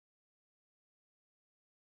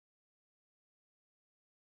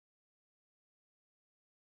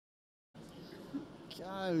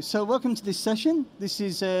So welcome to this session. This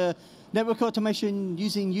is network automation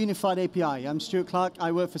using unified API. I'm Stuart Clark.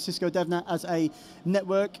 I work for Cisco DevNet as a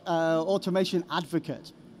network automation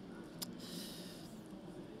advocate.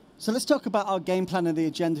 So let's talk about our game plan and the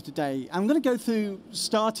agenda today. I'm going to go through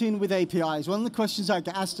starting with APIs. One of the questions I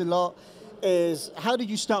get asked a lot is, how did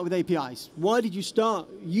you start with APIs? Why did you start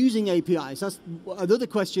using APIs? That's another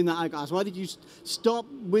question that I get asked. Why did you stop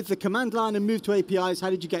with the command line and move to APIs? How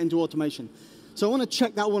did you get into automation? So I want to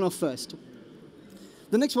check that one off first.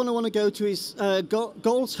 The next one I want to go to is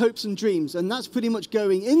goals, hopes, and dreams. And that's pretty much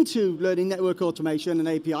going into learning network automation and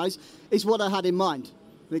APIs is what I had in mind.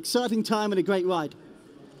 An exciting time and a great ride.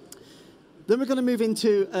 Then we're going to move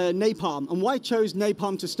into NAPALM and why I chose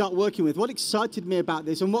NAPALM to start working with. What excited me about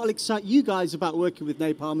this and what will excite you guys about working with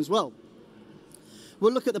NAPALM as well.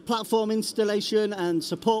 We'll look at the platform installation and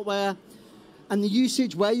supportware and the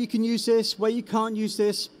usage, where you can use this, where you can't use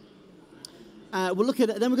this. We'll look at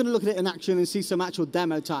it, then we're going to look at it in action and see some actual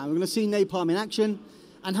demo time. We're going to see NAPALM in action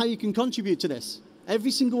and how you can contribute to this. Every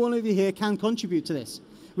single one of you here can contribute to this,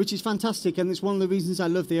 which is fantastic, and it's one of the reasons I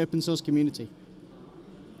love the open source community.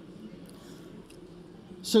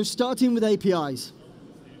 So starting with APIs.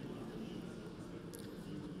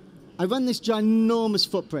 I run this ginormous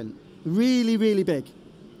footprint, really, really big.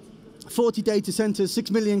 40 data centers,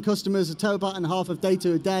 6 million customers, a terabyte and a half of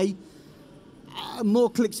data a day. More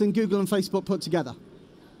clicks than Google and Facebook put together.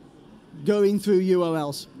 Going through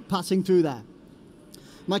URLs, passing through there.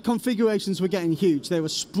 My configurations were getting huge. They were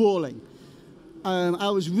sprawling. I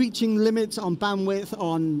was reaching limits on bandwidth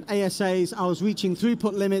on ASAs. I was reaching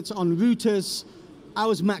throughput limits on routers. I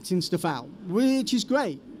was maxing stuff out, which is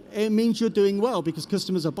great. It means you're doing well because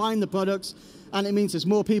customers are buying the products, and it means there's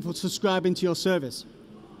more people subscribing to your service.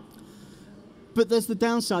 But there's the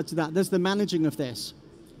downside to that. There's the managing of this.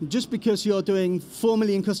 Just because you're doing 4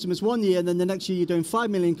 million customers one year and then the next year you're doing 5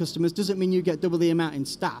 million customers doesn't mean you get double the amount in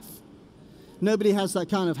staff. Nobody has that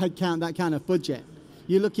kind of headcount, that kind of budget.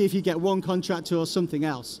 You're lucky if you get one contractor or something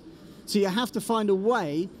else. So you have to find a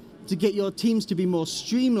way to get your teams to be more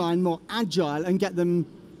streamlined, more agile, and get them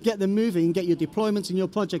moving, get your deployments and your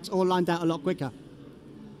projects all lined out a lot quicker.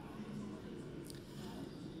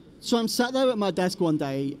 So I'm sat there at my desk one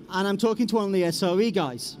day, and I'm talking to one of the SRE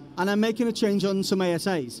guys, and I'm making a change on some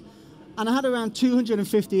ASAs. And I had around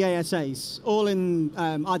 250 ASAs, all in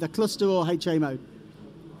either cluster or HA mode,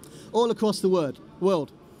 all across the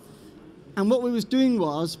world. And what we was doing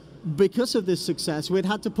was, because of this success, we'd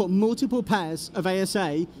had to put multiple pairs of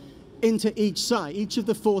ASA into each site, each of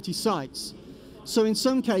the 40 sites. So in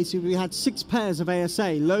some cases, we had 6 pairs of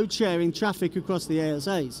ASA, load sharing traffic across the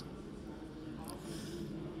ASAs.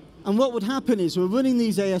 And what would happen is we're running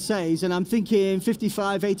these ASAs, and I'm thinking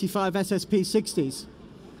 55, 85 SSP 60s,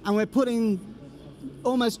 and we're putting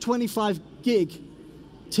almost 25 gig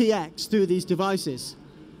TX through these devices.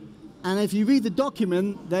 And if you read the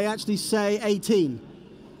document, they actually say 18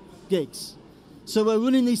 gigs. So we're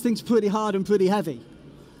running these things pretty hard and pretty heavy.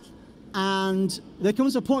 And there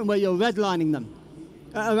comes a point where you're redlining them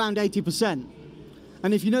at around 80%.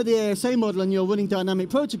 And if you know the ASA model and you're running dynamic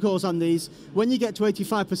protocols on these, when you get to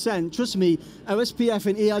 85%, trust me, OSPF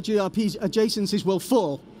and ERGRP adjacencies will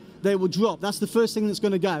fall. They will drop. That's the first thing that's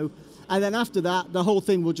going to go. And then after that, the whole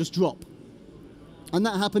thing will just drop. And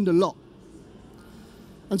that happened a lot.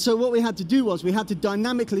 And so what we had to do was we had to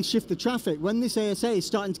dynamically shift the traffic. When this ASA is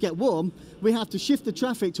starting to get warm, we have to shift the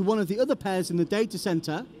traffic to one of the other pairs in the data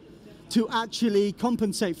center to actually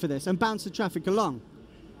compensate for this and bounce the traffic along.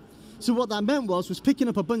 So what that meant was picking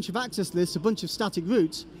up a bunch of access lists, a bunch of static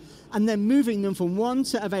routes, and then moving them from one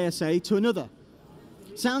set of ASA to another.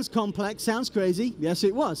 Sounds complex, sounds crazy. Yes,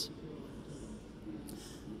 it was.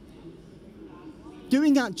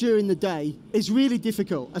 Doing that during the day is really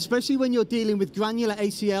difficult, especially when you're dealing with granular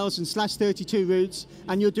ACLs and /32 routes,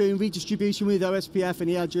 and you're doing redistribution with OSPF and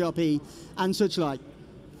ERGRP and such like.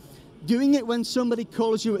 Doing it when somebody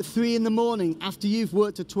calls you at 3 in the morning after you've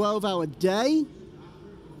worked a 12-hour day.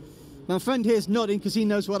 My friend here is nodding because he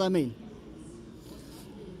knows what I mean.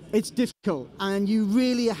 It's difficult, and you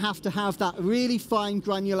really have to have that really fine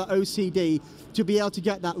granular OCD to be able to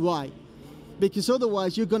get that right. Because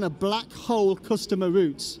otherwise you're going to black hole customer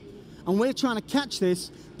routes. And we're trying to catch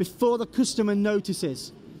this before the customer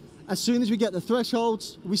notices. As soon as we get the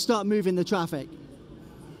thresholds, we start moving the traffic.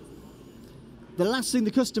 The last thing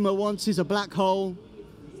the customer wants is a black hole.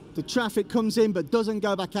 The traffic comes in but doesn't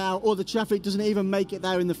go back out, or the traffic doesn't even make it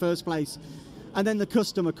there in the first place. And then the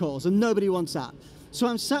customer calls, and nobody wants that. So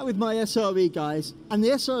I'm sat with my SRE guys, and the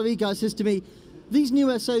SRE guy says to me, these new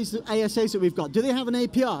ASAs that we've got, do they have an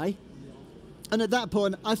API? And at that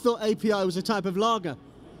point, I thought API was a type of lager.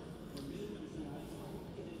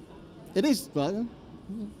 It is, right?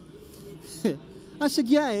 I said,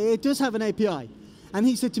 yeah, it does have an API. And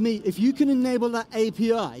he said to me, if you can enable that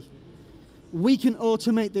API, we can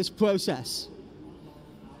automate this process.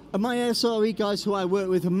 And my SRE guys who I work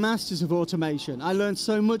with are masters of automation. I learned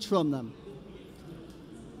so much from them.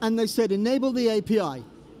 And they said, enable the API.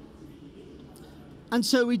 And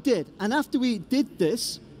so we did. And after we did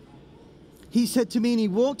this, he said to me, and he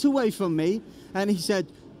walked away from me, and he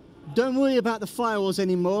said, don't worry about the firewalls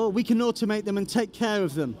anymore. We can automate them and take care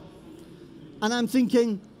of them. And I'm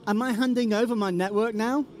thinking, am I handing over my network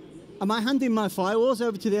now? Am I handing my firewalls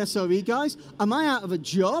over to the SRE guys? Am I out of a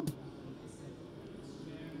job?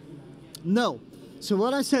 No. So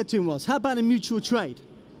what I said to him was, how about a mutual trade?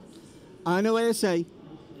 I know ASA,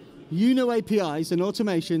 you know APIs and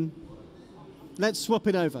automation. Let's swap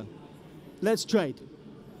it over. Let's trade.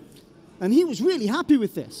 And he was really happy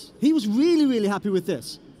with this. He was really, really happy with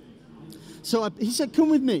this. So he said, come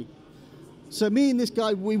with me. So me and this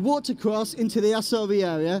guy, we walked across into the SRE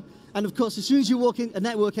area. And of course, as soon as you walk in, a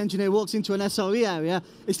network engineer walks into an SRE area,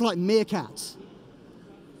 it's like meerkats.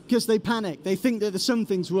 Because they panic. They think that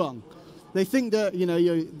something's wrong. They think that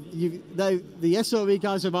the SRE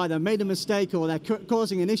guys have either made a mistake or they're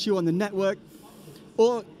causing an issue on the network,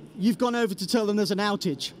 or you've gone over to tell them there's an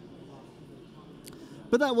outage.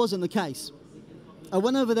 But that wasn't the case. I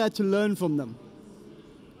went over there to learn from them.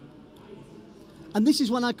 And this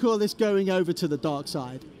is when I call this going over to the dark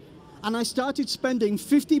side. And I started spending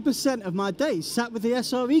 50% of my days sat with the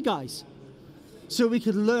SRE guys so we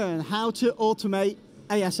could learn how to automate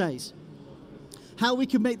ASAs. How we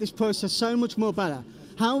could make this process so much more better.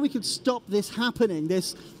 How we could stop this happening,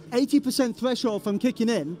 this 80% threshold from kicking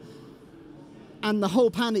in and the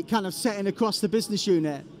whole panic kind of setting across the business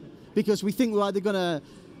unit because we think we're either going to,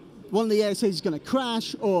 one of the ASAs is going to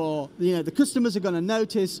crash or the customers are going to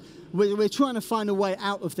notice. We're trying to find a way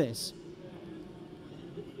out of this.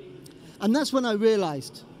 And that's when I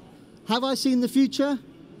realized, have I seen the future?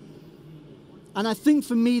 And I think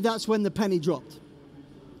for me, that's when the penny dropped.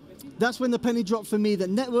 That's when the penny dropped for me that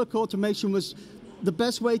network automation was the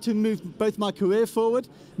best way to move both my career forward,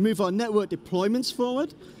 move our network deployments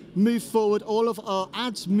forward, move forward all of our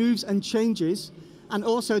adds, moves, and changes, and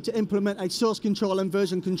also to implement a source control and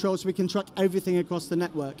version control so we can track everything across the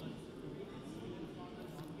network.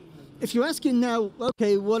 If you're asking now,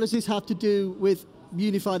 okay, what does this have to do with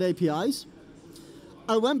unified APIs?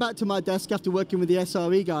 I went back to my desk after working with the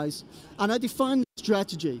SRE guys, and I defined a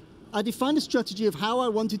strategy. I defined a strategy of how I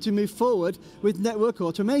wanted to move forward with network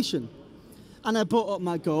automation. And I brought up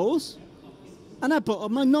my goals, and I brought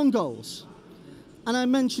up my non-goals. And I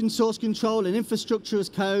mentioned source control and infrastructure as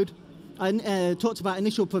code. I talked about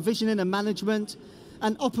initial provisioning and management,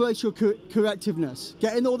 and operational correctiveness,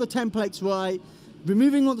 getting all the templates right,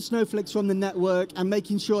 removing all the snowflakes from the network, and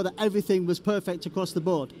making sure that everything was perfect across the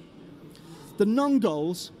board. The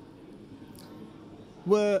non-goals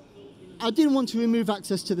were, I didn't want to remove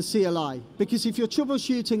access to the CLI, because if you're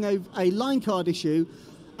troubleshooting a line card issue,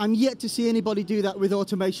 I'm yet to see anybody do that with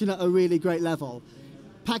automation at a really great level.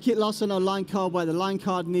 Packet loss on a line card where the line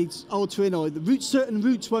card needs altering, or certain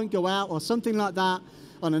routes won't go out, or something like that,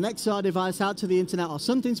 on an XR device out to the internet, or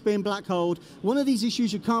something's being black holed. One of these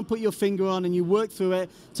issues you can't put your finger on, and you work through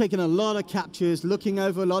it, taking a lot of captures, looking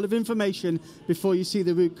over a lot of information before you see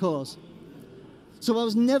the root cause. So I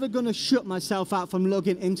was never going to shut myself out from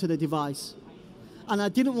logging into the device. And I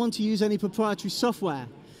didn't want to use any proprietary software,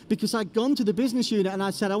 because I'd gone to the business unit and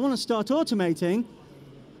I said, I want to start automating.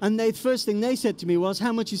 And the first thing they said to me was,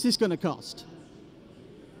 how much is this going to cost?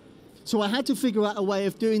 So I had to figure out a way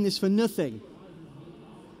of doing this for nothing.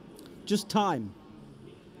 Just time.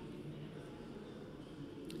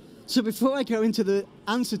 So before I go into the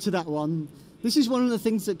answer to that one, this is one of the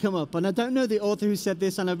things that come up. And I don't know the author who said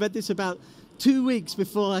this, and I read this about 2 weeks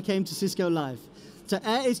before I came to Cisco Live. To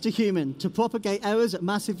err is to human. To propagate errors at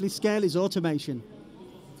massively scale is automation.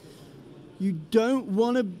 You don't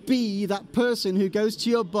want to be that person who goes to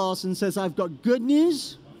your boss and says, I've got good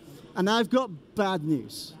news and I've got bad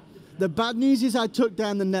news. The bad news is I took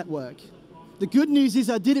down the network. The good news is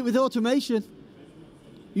I did it with automation.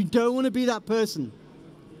 You don't want to be that person.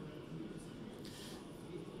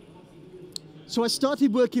 So I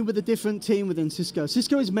started working with a different team within Cisco.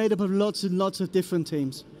 Cisco is made up of lots and lots of different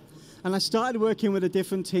teams. And I started working with a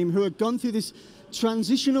different team who had gone through this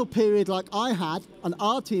transitional period like I had and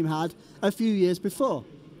our team had a few years before.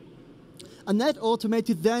 And they'd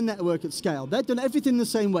automated their network at scale. They'd done everything the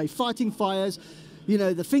same way, fighting fires,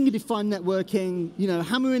 the finger-defined networking,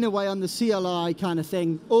 hammering away on the CLI kind of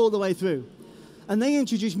thing all the way through. And they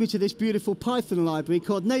introduced me to this beautiful Python library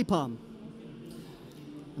called NAPALM.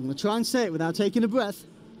 I'm going to try and say it without taking a breath.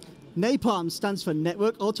 NAPALM stands for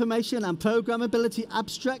Network Automation and Programmability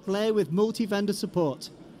Abstract Layer with Multivendor Support.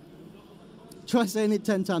 Try saying it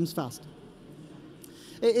 10 times fast.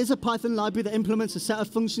 It is a Python library that implements a set of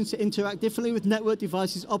functions to interact differently with network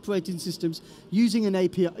devices, operating systems, using an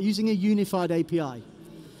API, using a unified API.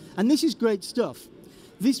 And this is great stuff.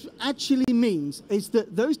 This actually means is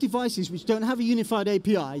that those devices which don't have a unified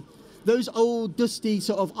API, those old dusty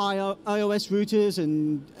sort of iOS routers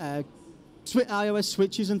and iOS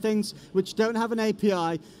switches and things which don't have an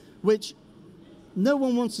API, which no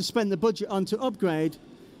one wants to spend the budget on to upgrade,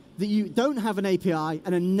 that you don't have an API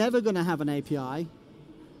and are never going to have an API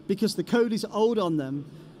because the code is old on them,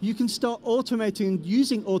 you can start automating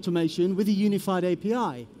using automation with a unified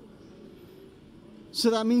API. So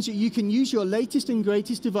that means that you can use your latest and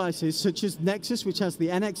greatest devices, such as Nexus, which has the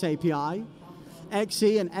NX API,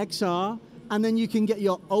 XE and XR, and then you can get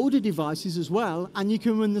your older devices as well, and you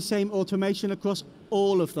can run the same automation across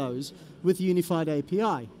all of those with unified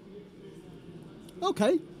API.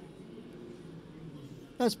 Okay.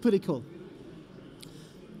 That's pretty cool.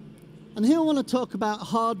 And here I want to talk about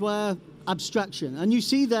hardware abstraction. And you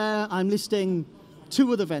see there, I'm listing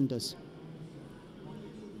 2 other vendors.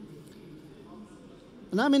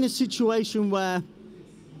 And I'm in a situation where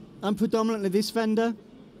I'm predominantly this vendor.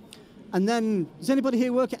 And then, does anybody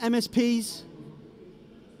here work at MSPs?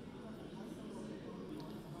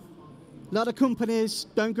 A lot of companies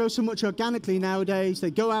don't grow so much organically nowadays.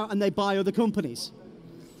 They go out and they buy other companies.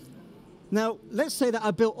 Now, let's say that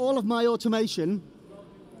I built all of my automation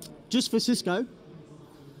just for Cisco.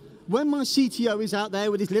 When my CTO is out there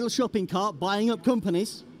with his little shopping cart buying up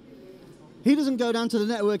companies, he doesn't go down to the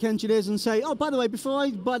network engineers and say, oh, by the way, before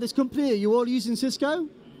I buy this company, are you all using Cisco?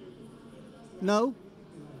 No.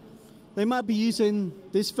 They might be using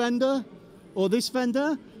this vendor, or this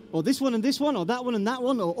vendor, or this one and this one, or that one and that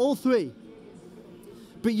one, or all 3.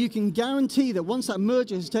 But you can guarantee that once that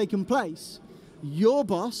merger has taken place, your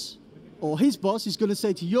boss or his boss is going to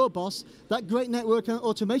say to your boss, that great network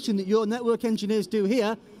automation that your network engineers do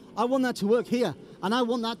here, I want that to work here, and I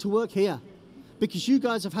want that to work here. Because you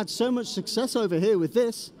guys have had so much success over here with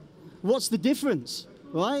this, what's the difference,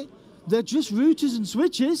 right? They're just routers and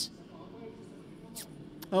switches.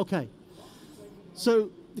 Okay.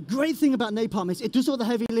 So the great thing about NAPALM is it does all the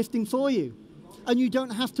heavy lifting for you. And you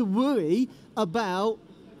don't have to worry about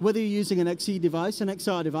whether you're using an XE device, an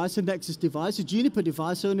XR device, a Nexus device, a Juniper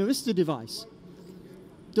device, or an Arista device.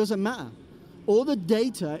 Doesn't matter. All the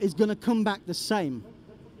data is going to come back the same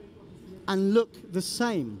and look the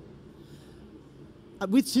same.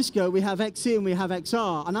 With Cisco, we have XE and we have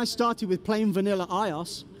XR, and I started with plain vanilla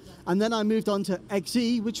iOS, and then I moved on to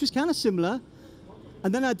XE, which was kind of similar,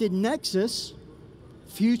 and then I did Nexus,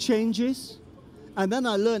 few changes, and then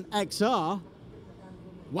I learned XR.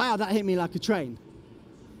 Wow, that hit me like a train.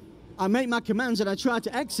 I make my commands and I try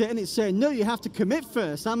to exit and it's saying, no, you have to commit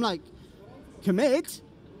first. I'm like, commit?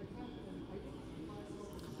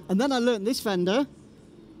 And then I learned this vendor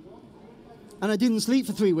and I didn't sleep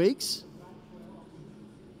for 3 weeks.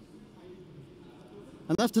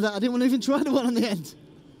 And after that, I didn't want to even try the one on the end.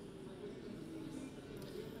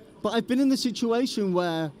 But I've been in the situation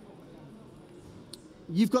where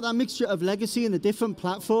you've got that mixture of legacy and the different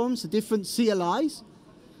platforms, the different CLIs,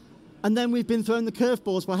 and then we've been thrown the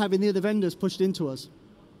curveballs by having the other vendors pushed into us.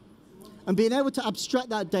 And being able to abstract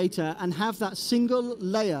that data and have that single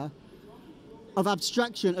layer of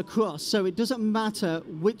abstraction across, so it doesn't matter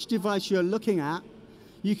which device you're looking at,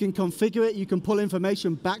 you can configure it, you can pull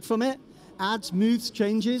information back from it, adds, moves,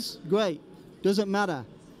 changes, great, doesn't matter.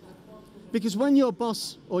 Because when your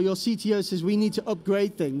boss or your CTO says we need to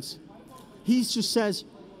upgrade things, he just says,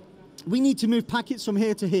 we need to move packets from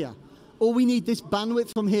here to here, or we need this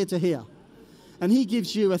bandwidth from here to here. And he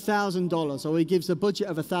gives you $1,000, or he gives a budget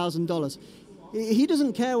of $1,000. He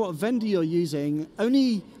doesn't care what vendor you're using.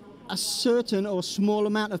 Only a certain or small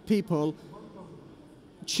amount of people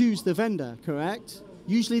choose the vendor, correct?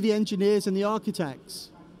 Usually the engineers and the architects.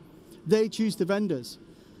 They choose the vendors.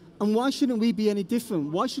 And why shouldn't we be any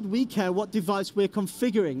different? Why should we care what device we're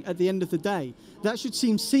configuring at the end of the day? That should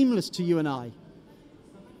seem seamless to you and I.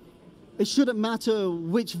 It shouldn't matter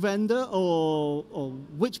which vendor or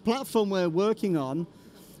which platform we're working on.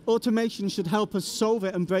 Automation should help us solve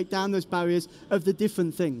it and break down those barriers of the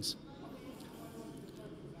different things.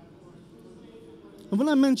 And when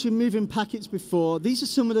I mentioned moving packets before, these are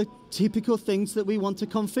some of the typical things that we want to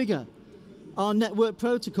configure. Our network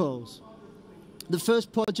protocols. The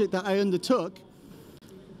first project that I undertook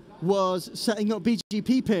was setting up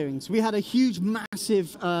BGP peerings. We had a huge,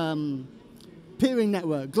 massive peering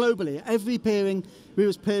network globally. Every peering we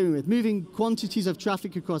was peering with, moving quantities of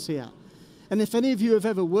traffic across here. And if any of you have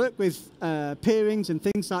ever worked with peerings and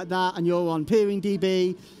things like that, and you're on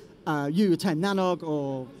PeeringDB, you attend Nanog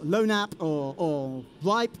or LoNAP or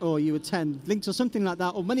RIPE, or you attend Links or something like that,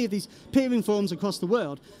 or many of these peering forums across the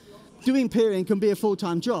world, doing peering can be a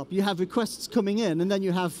full-time job. You have requests coming in, and then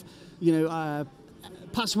you have,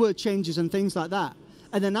 password changes and things like that.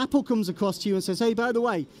 And then Apple comes across to you and says, hey, by the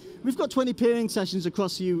way, we've got 20 peering sessions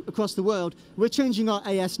across the world. We're changing our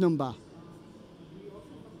AS number.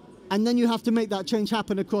 And then you have to make that change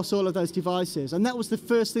happen across all of those devices. And that was the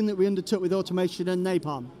first thing that we undertook with automation and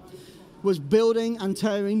NAPALM, was building and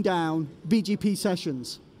tearing down BGP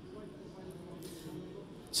sessions.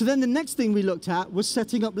 So then the next thing we looked at was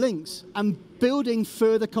setting up links and building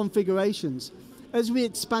further configurations. As we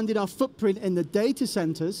expanded our footprint in the data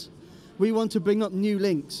centers, we want to bring up new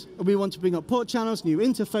links. We want to bring up port channels, new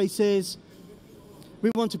interfaces.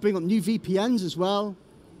 We want to bring up new VPNs as well.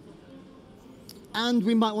 And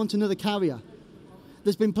we might want another carrier.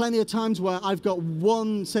 There's been plenty of times where I've got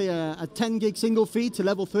one, say a 10 gig single feed to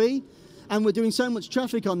level 3, and we're doing so much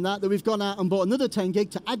traffic on that we've gone out and bought another 10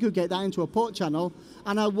 gig to aggregate that into a port channel,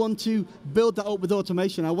 and I want to build that up with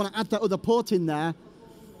automation. I want to add that other port in there,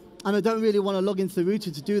 and I don't really want to log into the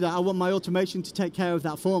router to do that. I want my automation to take care of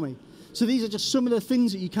that for me. So these are just some of the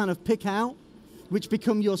things that you kind of pick out, which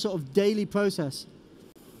become your sort of daily process.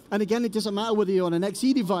 And again, it doesn't matter whether you're on an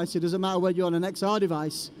XE device, it doesn't matter whether you're on an XR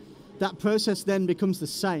device, that process then becomes the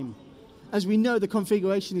same. As we know, the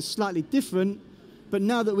configuration is slightly different, but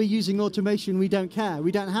now that we're using automation, we don't care.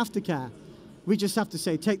 We don't have to care. We just have to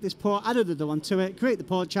say, take this port, add another one to it, create the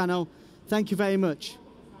port channel, thank you very much.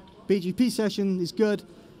 BGP session is good,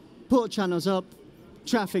 port channel's up,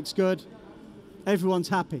 traffic's good, everyone's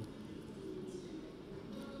happy.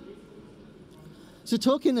 So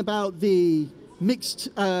talking about the mixed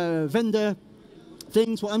vendor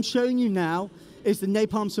things, what I'm showing you now is the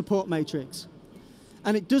NAPALM support matrix.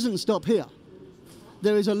 And it doesn't stop here.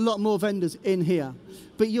 There is a lot more vendors in here.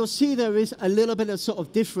 But you'll see there is a little bit of sort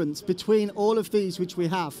of difference between all of these which we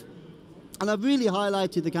have. And I've really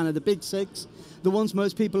highlighted the kind of the big 6, the ones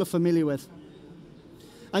most people are familiar with.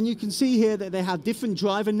 And you can see here that they have different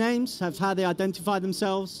driver names, have how they identify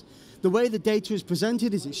themselves. The way the data is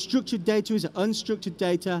presented, is it structured data, is it unstructured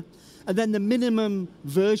data? And then the minimum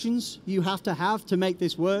versions you have to make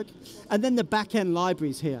this work. And then the back-end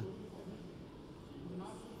libraries here.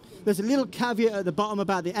 There's a little caveat at the bottom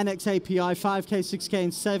about the NX API, 5K, 6K,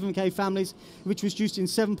 and 7K families, which was used in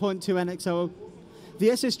 7.2 NXO. The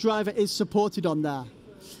SS driver is supported on there.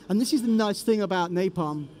 And this is the nice thing about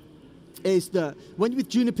NAPALM, is that when with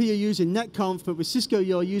Juniper you're using netconf, but with Cisco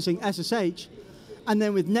you're using SSH, and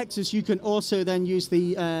then with Nexus you can also then use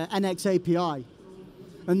the NX API.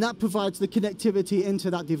 And that provides the connectivity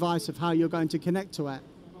into that device of how you're going to connect to it.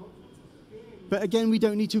 But again, we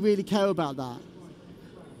don't need to really care about that.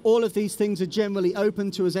 All of these things are generally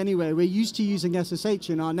open to us anyway. We're used to using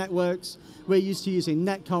SSH in our networks. We're used to using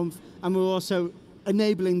netconf, and we're also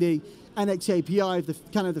enabling the NX API, the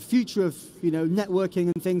kind of the future of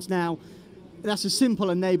networking and things now. That's a simple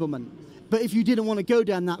enablement. But if you didn't want to go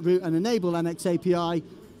down that route and enable NX API,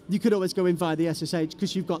 you could always go in via the SSH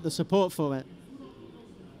because you've got the support for it.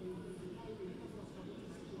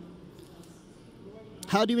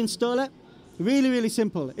 How do you install it? Really, really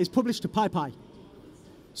simple. It's published to PyPy.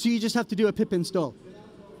 So you just have to do a pip install.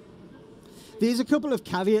 There's a couple of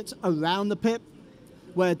caveats around the pip,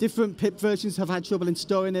 where different pip versions have had trouble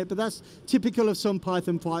installing it, but that's typical of some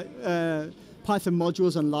Python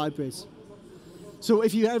modules and libraries. So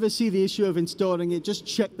if you ever see the issue of installing it, just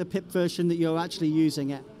check the pip version that you're actually using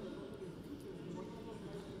it.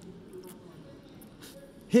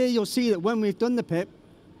 Here you'll see that when we've done the pip,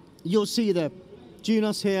 you'll see the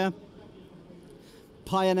Junos here,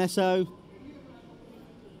 PyNSO.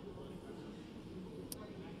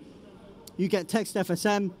 You get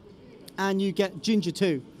TextFSM, and you get Ginger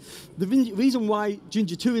 2. The reason why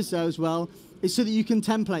Ginger 2 is there as well is so that you can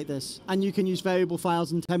template this, and you can use variable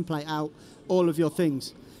files and template out all of your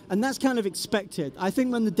things. And that's kind of expected. I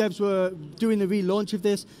think when the devs were doing the relaunch of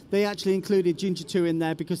this, they actually included Ginger 2 in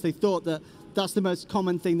there because they thought that that's the most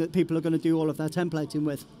common thing that people are going to do all of their templating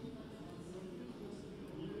with.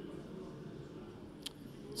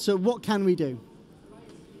 So what can we do?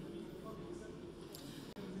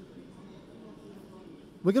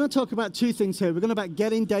 We're going to talk about two things here. We're going to talk about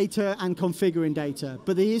getting data and configuring data.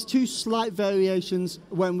 But there is two slight variations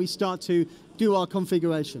when we start to do our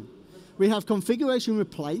configuration. We have configuration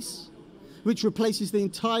replace, which replaces the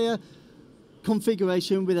entire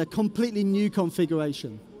configuration with a completely new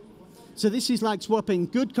configuration. So this is like swapping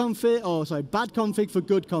bad config for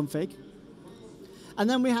good config. And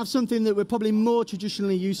then we have something that we're probably more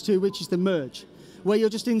traditionally used to, which is the merge, where you're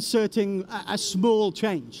just inserting a small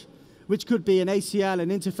change, which could be an ACL, an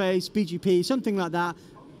interface, BGP, something like that.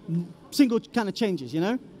 Single kind of changes, you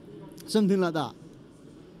know? Something like that.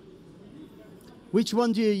 Which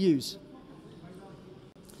one do you use?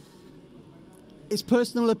 It's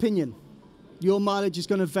personal opinion. Your mileage is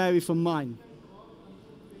going to vary from mine.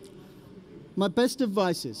 My best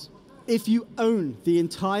advice is, if you own the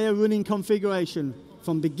entire running configuration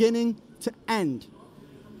from beginning to end,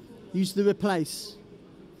 use the replace.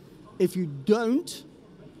 If you don't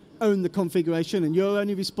own the configuration and you're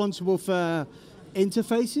only responsible for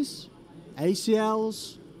interfaces,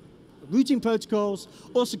 ACLs, routing protocols,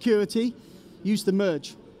 or security, use the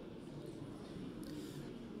merge.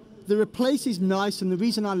 The replace is nice, and the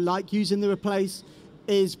reason I like using the replace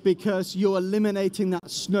is because you're eliminating that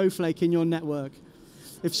snowflake in your network.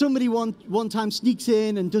 If somebody one time sneaks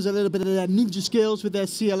in and does a little bit of their ninja skills with their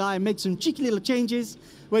CLI and makes some cheeky little changes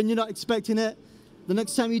when you're not expecting it, the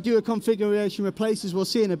next time you do a configuration replace, as we'll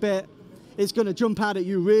see in a bit, it's going to jump out at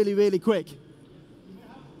you really, really quick.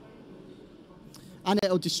 And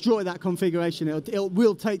it'll destroy that configuration. It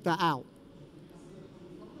will take that out.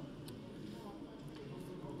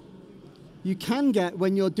 You can get,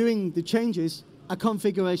 when you're doing the changes, a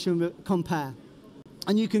configuration compare.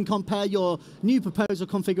 And you can compare your new proposal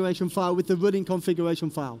configuration file with the running configuration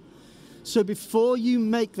file. So before you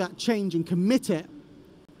make that change and commit it,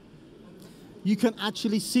 you can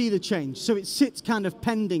actually see the change. So it sits kind of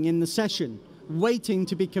pending in the session, waiting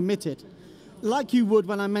to be committed. Like you would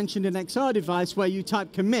when I mentioned an XR device where you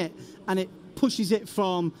type commit and it pushes it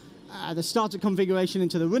from the starter configuration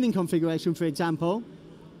into the running configuration, for example,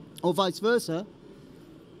 or vice versa.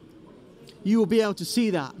 You will be able to see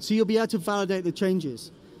that. So you'll be able to validate the changes.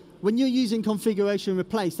 When you're using configuration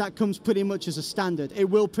replace, that comes pretty much as a standard. It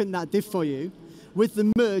will print that diff for you. With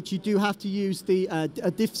the merge, you do have to use the a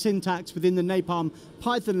diff syntax within the NAPALM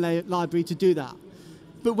Python library to do that.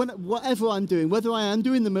 But whatever I'm doing, whether I am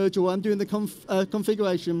doing the merge or I'm doing the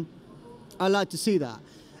configuration, I like to see that.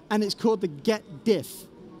 And it's called the get diff.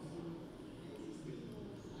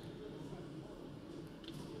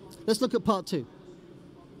 Let's look at part 2.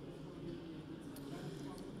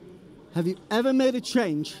 Have you ever made a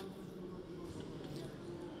change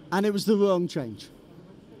and it was the wrong change?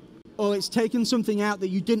 Or it's taken something out that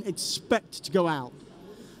you didn't expect to go out?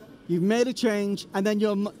 You've made a change and then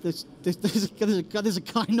there's a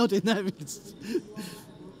guy nodding there.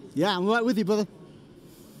 Yeah, I'm right with you, brother.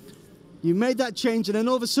 You made that change and then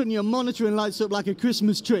all of a sudden your monitoring lights up like a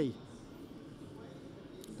Christmas tree.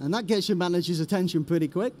 And that gets your manager's attention pretty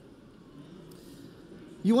quick.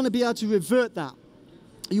 You want to be able to revert that.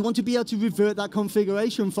 You want to be able to revert that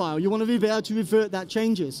configuration file. You want to be able to revert that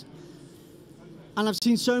changes. And I've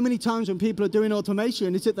seen so many times when people are doing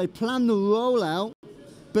automation is that they plan the rollout,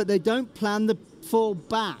 but they don't plan the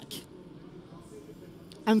fallback.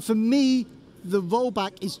 And for me, the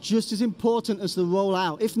rollback is just as important as the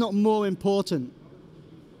rollout, if not more important.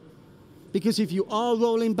 Because if you are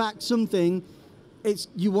rolling back something,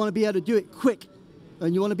 you want to be able to do it quick,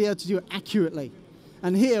 and you want to be able to do it accurately.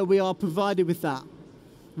 And here we are provided with that.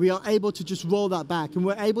 We are able to just roll that back, and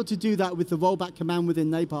we're able to do that with the rollback command within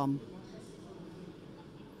NAPALM.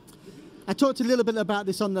 I talked a little bit about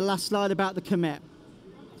this on the last slide about the commit.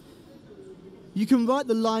 You can write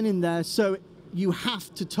the line in there so you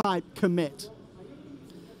have to type commit.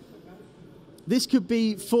 This could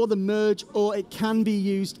be for the merge, or it can be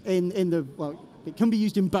used it can be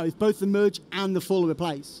used in both the merge and the full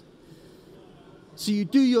replace. So you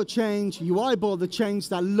do your change, you eyeball the change,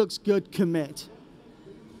 that looks good, commit.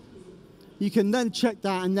 You can then check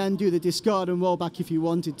that and then do the discard and roll back if you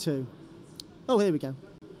wanted to. Oh, here we go.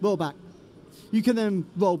 Roll back. You can then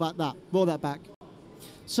roll that back.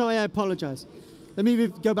 Sorry, I apologize. Let me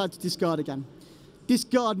go back to discard again.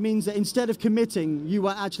 Discard means that instead of committing, you will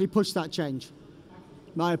actually push that change.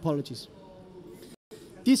 My apologies.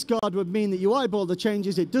 Discard would mean that you eyeball the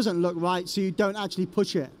changes, it doesn't look right, so you don't actually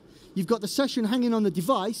push it. You've got the session hanging on the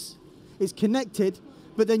device, it's connected,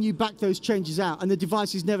 but then you back those changes out, and the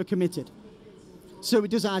device is never committed. So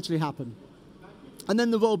it doesn't actually happen. And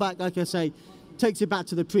then the rollback, like I say, takes it back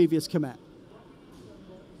to the previous commit.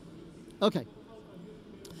 Okay.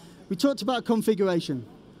 We talked about configuration.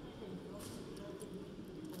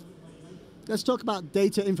 Let's talk about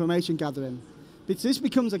data information gathering. Because this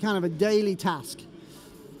becomes a kind of a daily task.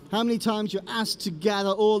 How many times you're asked to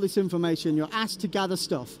gather all this information, you're asked to gather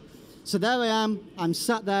stuff. So there I am, I'm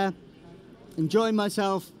sat there, enjoying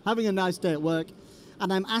myself, having a nice day at work,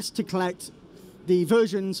 and I'm asked to collect the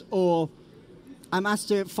versions or I'm asked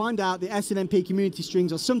to find out the SNMP community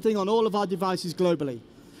strings or something on all of our devices globally.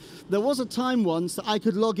 There was a time once that I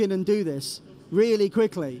could log in and do this really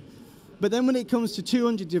quickly. But then when it comes to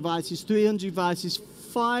 200 devices, 300 devices,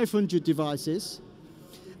 500 devices,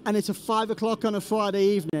 and it's a 5 o'clock on a Friday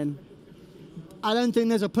evening, I don't think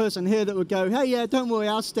there's a person here that would go, hey, yeah, don't worry,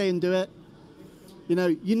 I'll stay and do it.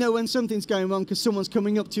 You know when something's going wrong because someone's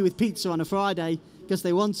coming up to you with pizza on a Friday because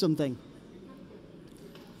they want something.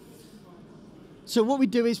 So what we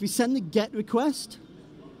do is we send the GET request,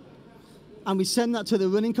 and we send that to the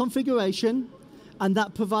running configuration, and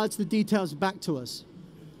that provides the details back to us.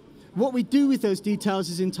 What we do with those details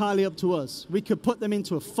is entirely up to us. We could put them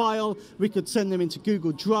into a file, we could send them into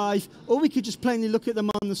Google Drive, or we could just plainly look at them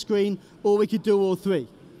on the screen, or we could do all three.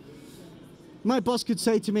 My boss could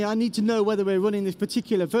say to me, I need to know whether we're running this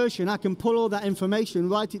particular version. I can pull all that information,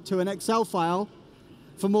 write it to an Excel file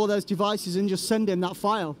from all those devices, and just send him that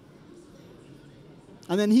file.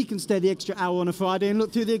 And then he can stay the extra hour on a Friday and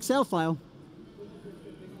look through the Excel file.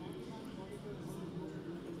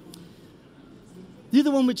 The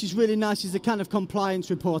other one which is really nice is the kind of compliance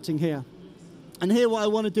reporting here. And here what I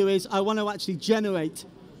want to do is I want to actually generate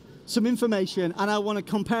some information, and I want to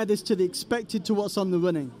compare this to the expected to what's on the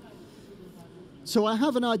running. So I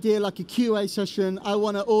have an idea like a QA session. I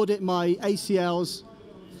want to audit my ACLs.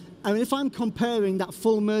 I mean, if I'm comparing that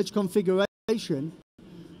full merge configuration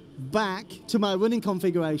back to my running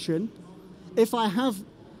configuration, if I have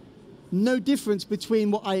no difference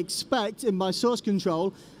between what I expect in my source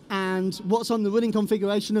control and what's on the running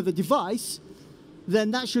configuration of the device,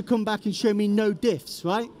 then that should come back and show me no diffs,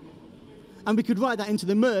 right? And we could write that into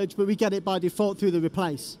the merge, but we get it by default through the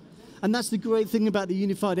replace. And that's the great thing about the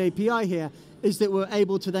unified API here, is that we're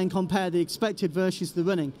able to then compare the expected versus the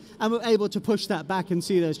running, and we're able to push that back and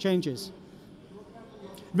see those changes.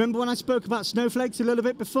 Remember when I spoke about snowflakes a little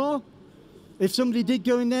bit before? If somebody did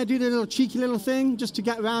go in there, do the little cheeky little thing just to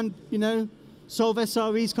get around, solve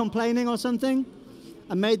SREs complaining or something,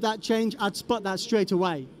 and made that change, I'd spot that straight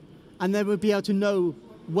away. And then we'd be able to know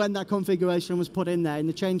when that configuration was put in there in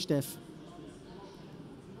the change diff.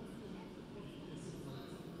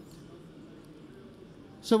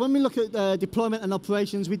 So when we look at deployment and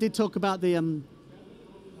operations, we did talk about the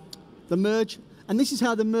merge, and this is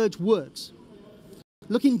how the merge works.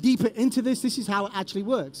 Looking deeper into this, this is how it actually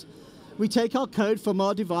works. We take our code from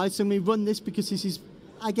our device and we run this, because this is,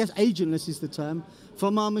 I guess, agentless is the term,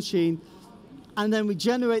 from our machine, and then we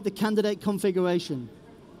generate the candidate configuration.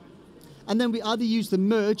 And then we either use the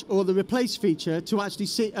merge or the replace feature to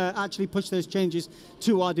actually push those changes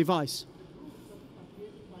to our device.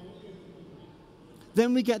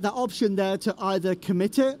 Then we get that option there to either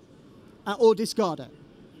commit it or discard it.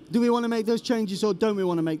 Do we want to make those changes or don't we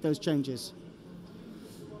want to make those changes?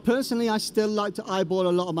 Personally, I still like to eyeball a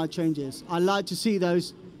lot of my changes. I like to see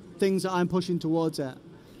those things that I'm pushing towards it.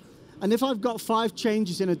 And if I've got 5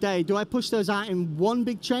 changes in a day, do I push those out in one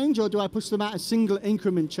big change, or do I push them out as single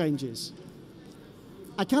increment changes?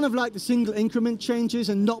 I kind of like the single increment changes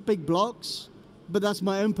and not big blocks, but that's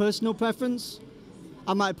my own personal preference.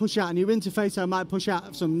 I might push out a new interface, I might push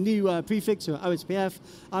out some new prefix or OSPF,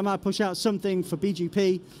 I might push out something for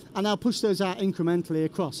BGP, and I'll push those out incrementally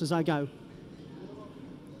across as I go.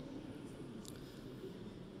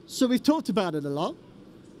 So we've talked about it a lot.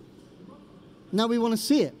 Now we want to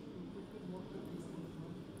see it.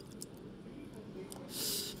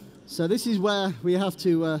 So this is where we have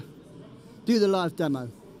to do the live demo.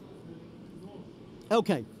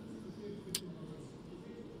 Okay.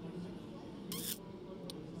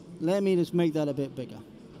 Let me just make that a bit bigger.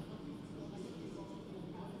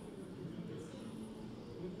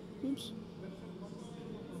 Oops.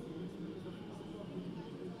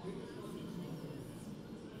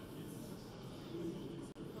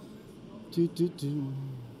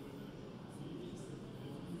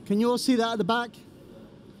 Can you all see that at the back?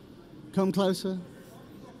 Come closer.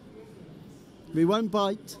 We won't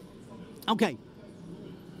bite. Okay.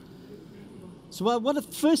 So the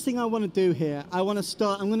first thing I want to do here, I'm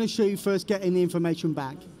going to show you first getting the information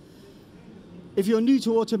back. If you're new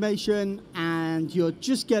to automation and you're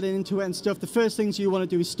just getting into it and stuff, the first things you want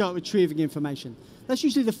to do is start retrieving information. That's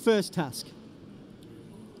usually the first task.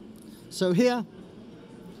 So here,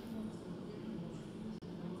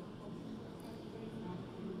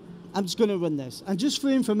 I'm just going to run this. And just for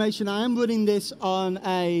information, I am running this on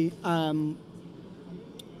a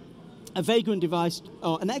Vagrant device,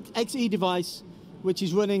 or an XE device, which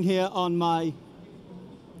is running here on my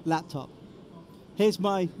laptop. Here's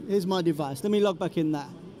my device. Let me log back in there.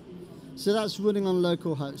 So that's running on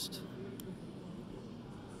localhost.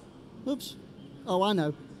 Oops. Oh, I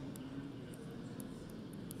know.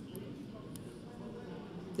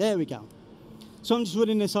 There we go. So I'm just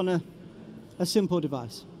running this on a simple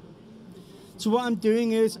device. So what I'm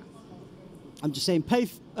doing is I'm just saying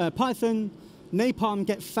Python, NAPALM,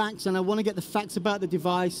 get facts, and I want to get the facts about the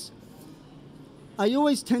device. I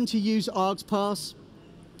always tend to use args parse.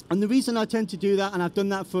 And the reason I tend to do that, and I've done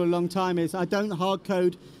that for a long time, is I don't hard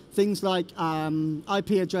code things like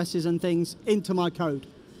IP addresses and things into my code.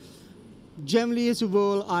 Generally, as a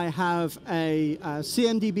rule, I have a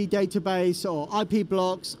CMDB database or IP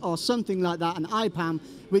blocks or something like that, an IPAM,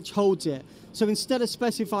 which holds it. So instead of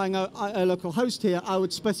specifying a local host here, I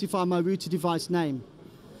would specify my router device name.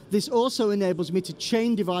 This also enables me to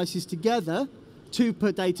chain devices together, 2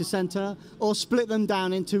 per data center, or split them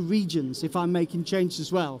down into regions if I'm making changes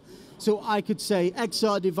as well. So I could say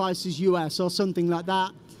XR devices US or something like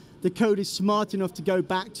that. The code is smart enough to go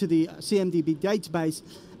back to the CMDB database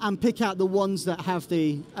and pick out the ones that have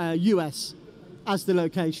the US as the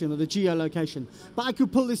location or the geolocation. But I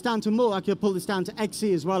could pull this down to more. I could pull this down to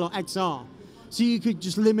XE as well or XR. So you could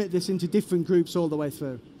just limit this into different groups all the way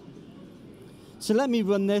through. So let me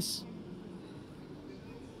run this.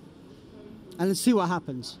 And let's see what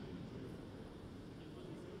happens.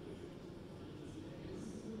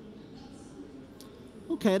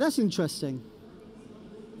 Okay, that's interesting.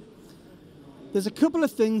 There's a couple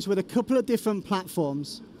of things with a couple of different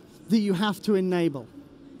platforms that you have to enable.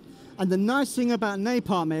 And the nice thing about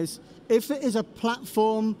NAPALM is, if it is a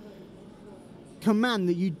platform command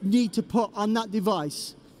that you need to put on that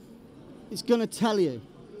device, it's going to tell you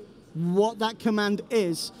what that command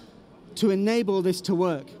is to enable this to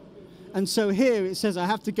work. And so here it says I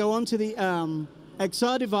have to go onto the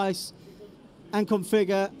XR device and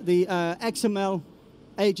configure the XML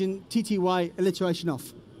agent TTY alliteration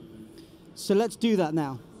off. So let's do that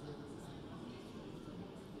now.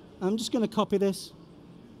 I'm just going to copy this.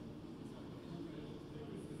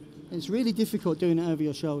 It's really difficult doing it over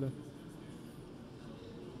your shoulder.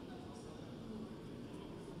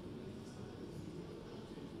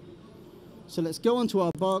 So let's go onto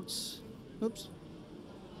our box. Oops.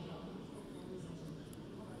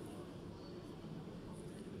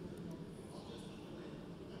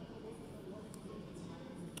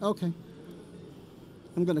 Okay.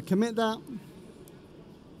 I'm going to commit that.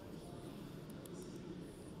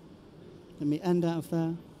 Let me end out of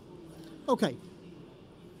there. Okay.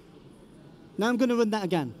 Now I'm going to run that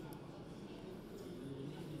again.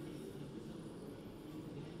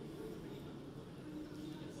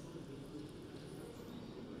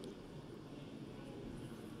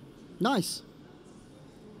 Nice.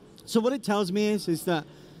 So what it tells me is that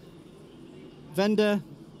vendor,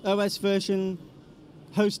 OS version,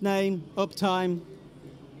 host name, uptime,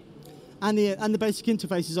 and the basic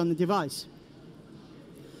interfaces on the device.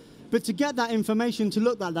 But to get that information to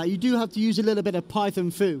look like that, you do have to use a little bit of Python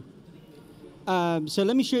foo. So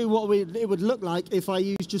let me show you what it would look like if I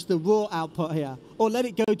use just the raw output here, or let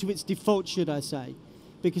it go to its default, should I say.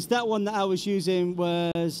 Because that one that I was using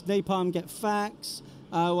was NAPALM get facts.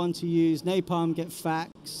 I want to use NAPALM get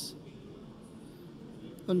facts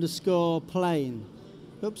underscore plain.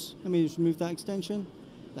 Oops, let me just remove that extension.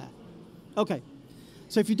 There. Okay.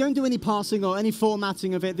 So if you don't do any parsing or any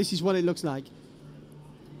formatting of it, this is what it looks like.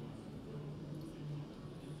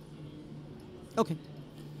 Okay.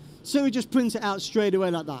 So it just prints it out straight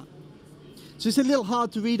away like that. So it's a little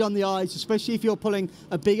hard to read on the eyes, especially if you're pulling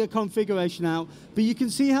a bigger configuration out. But you can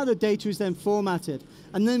see how the data is then formatted.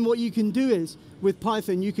 And then what you can do is, with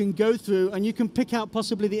Python, you can go through and you can pick out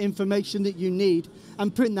possibly the information that you need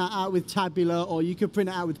and print that out with tabular, or you could print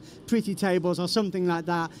it out with pretty tables or something like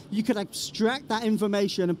that. You could abstract that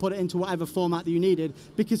information and put it into whatever format that you needed,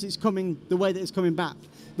 because it's coming the way that it's coming back,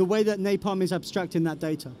 the way that NAPALM is abstracting that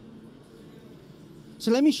data.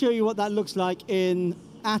 So let me show you what that looks like in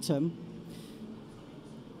Atom.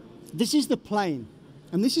 This is the plane,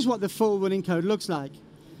 and this is what the full running code looks like.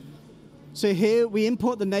 So here we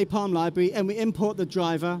import the NAPALM library and we import the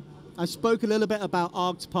driver. I spoke a little bit about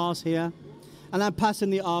args parse here, and I'm passing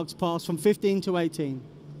the args parse from 15 to 18.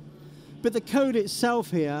 But the code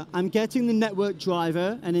itself here, I'm getting the network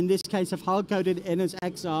driver, and in this case I've hard-coded it in as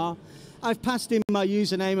XR. I've passed in my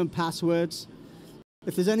username and passwords.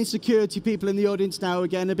 If there's any security people in the audience now,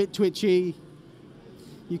 again, a bit twitchy,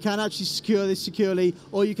 you can actually secure this securely,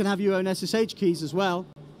 or you can have your own SSH keys as well.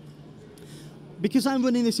 Because I'm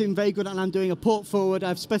running this in Vagrant and I'm doing a port forward,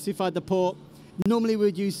 I've specified the port. Normally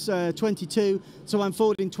we'd use 22, so I'm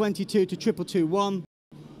forwarding 22 to 2221.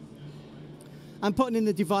 I'm putting in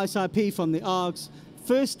the device IP from the args.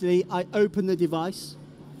 Firstly, I open the device.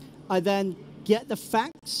 I then get the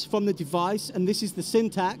facts from the device, and this is the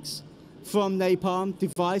syntax from NAPALM,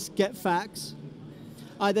 device, get facts.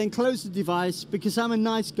 I then close the device because I'm a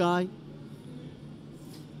nice guy,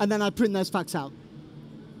 and then I print those facts out.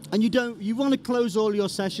 And you want to close all your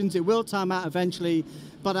sessions. It will time out eventually,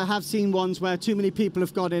 but I have seen ones where too many people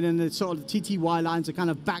have got in and the sort of TTY lines are kind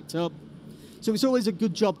of backed up. So it's always a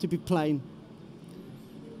good job to be plain.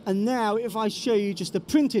 And now if I show you just the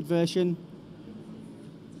printed version,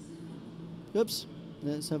 oops,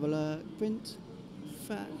 let's have a look, print,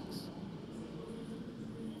 facts.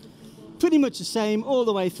 Pretty much the same all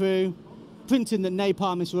the way through, printing that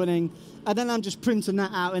NAPALM is running, and then I'm just printing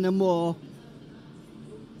that out in a more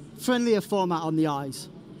friendlier format on the eyes,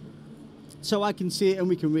 so I can see it and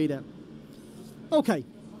we can read it. Okay.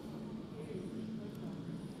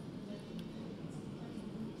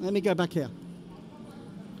 Let me go back here.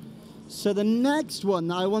 So the next one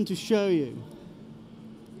that I want to show you,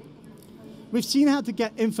 we've seen how to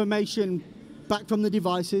get information back from the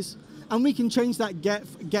devices, and we can change that get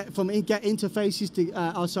interfaces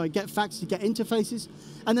to get facts to get interfaces,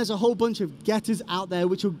 and there's a whole bunch of getters out there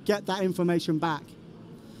which will get that information back.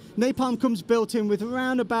 NAPALM comes built in with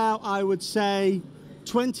around about, I would say,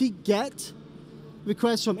 20 get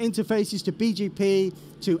requests from interfaces to BGP,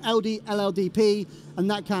 to LD, LLDP,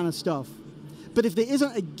 and that kind of stuff. But if there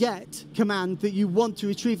isn't a get command that you want to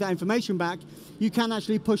retrieve that information back, you can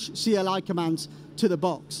actually push CLI commands to the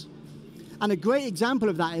box. And a great example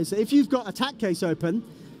of that is that if you've got a TAC case open,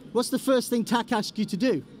 what's the first thing TAC asks you to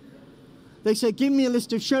do? They say, give me a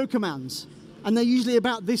list of show commands. And they're usually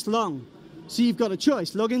about this long. So you've got a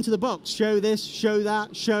choice. Log into the box, show this, show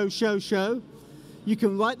that, show, show, show. You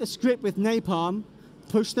can write the script with NAPALM,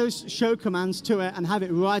 push those show commands to it, and have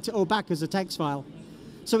it write it all back as a text file.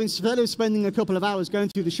 So instead of spending a couple of hours going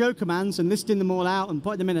through the show commands and listing them all out and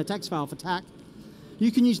putting them in a text file for TAC,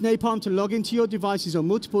 you can use NAPALM to log into your devices or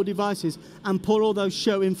multiple devices and pull all those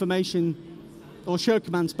show information or show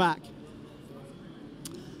commands back.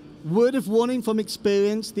 Word of warning from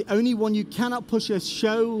experience, the only one you cannot push a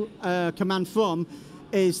show command from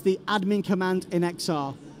is the admin command in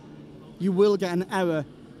XR. You will get an error.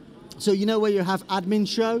 So you know where you have admin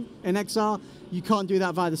show in XR? You can't do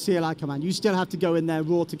that via the CLI command. You still have to go in there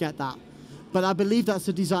raw to get that. But I believe that's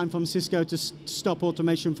a design from Cisco to stop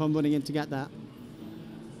automation from running in to get that.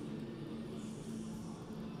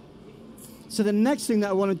 So the next thing that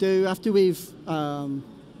I want to do after we've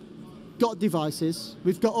got devices,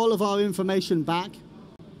 we've got all of our information back,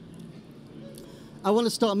 I want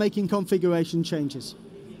to start making configuration changes.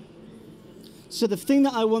 So the thing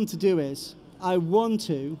that I want to do is, I want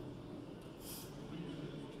to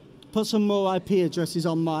put some more IP addresses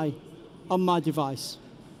on my device.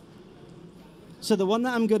 So the one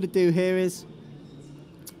that I'm going to do here is,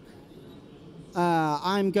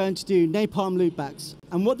 I'm going to do NAPALM loopbacks.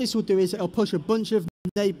 And what this will do is it'll push a bunch of,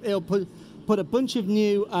 put a bunch of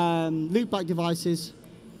new loopback devices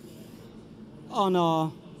on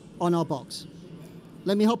our box.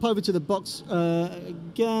 Let me hop over to the box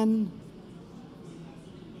again.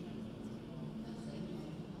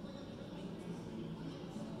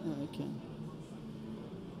 Okay.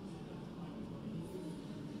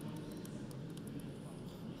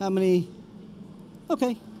 How many?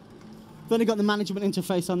 Okay. We've only got the management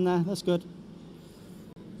interface on there. That's good.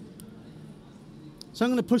 So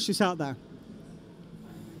I'm going to push this out there.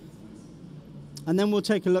 And then we'll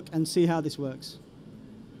take a look and see how this works.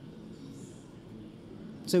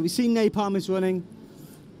 So we see NAPALM is running.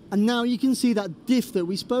 And now you can see that diff that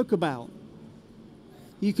we spoke about.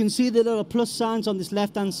 You can see the little plus signs on this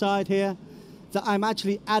left-hand side here that I'm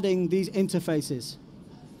actually adding these interfaces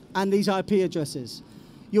and these IP addresses.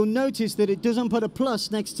 You'll notice that it doesn't put a plus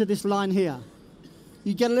next to this line here.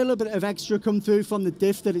 You get a little bit of extra come through from the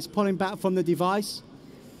diff that it's pulling back from the device,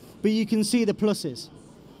 but you can see the pluses.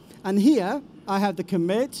 And here, I have the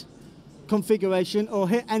commit, configuration, or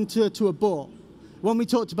hit enter to abort. When we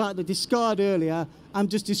talked about the discard earlier, I'm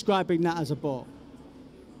just describing that as abort.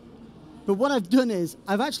 But what I've done is,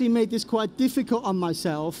 I've actually made this quite difficult on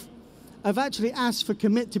myself. I've actually asked for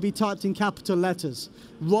commit to be typed in capital letters,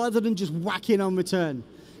 rather than just whacking on return.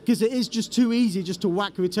 Because it is just too easy just to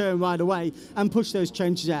whack return right away and push those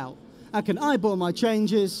changes out. I can eyeball my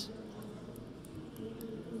changes,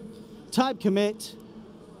 type commit,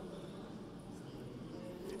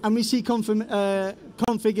 and we see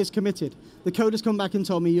config is committed. The code has come back and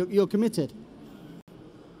told me you're committed.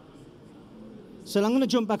 So I'm going to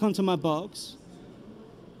jump back onto my box.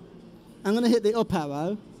 I'm going to hit the up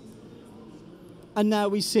arrow. And now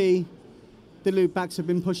we see the loopbacks have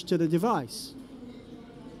been pushed to the device.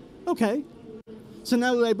 OK. So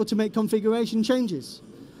now we're able to make configuration changes.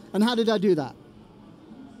 And how did I do that?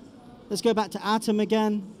 Let's go back to Atom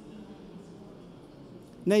again.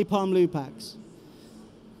 NAPALM loopbacks.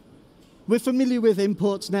 We're familiar with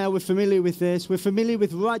imports now, we're familiar with this, we're familiar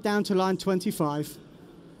with right down to line 25.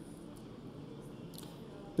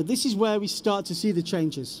 But this is where we start to see the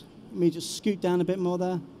changes. Let me just scoot down a bit more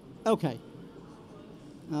there. Okay.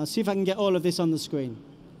 I'll see if I can get all of this on the screen.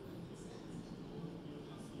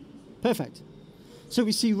 Perfect. So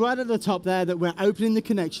we see right at the top there that we're opening the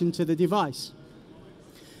connection to the device.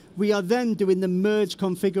 We are then doing the merge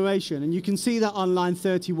configuration, and you can see that on line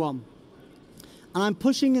 31. And I'm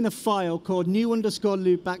pushing in a file called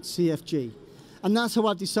new_loopback.cfg. And that's how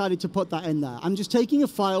I've decided to put that in there. I'm just taking a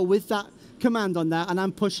file with that command on there, and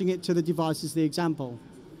I'm pushing it to the device as the example.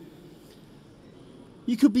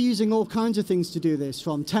 You could be using all kinds of things to do this,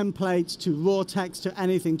 from templates to raw text to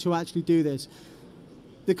anything to actually do this.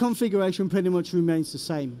 The configuration pretty much remains the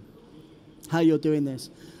same, how you're doing this.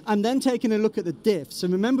 I'm then taking a look at the diffs.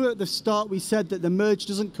 And remember at the start we said that the merge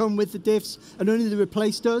doesn't come with the diffs and only the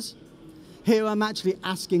replace does? Here I'm actually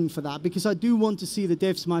asking for that because I do want to see the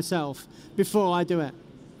diffs myself before I do it.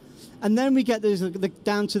 And then we get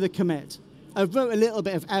down to the commit. I wrote a little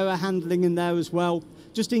bit of error handling in there as well,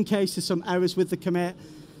 just in case there's some errors with the commit.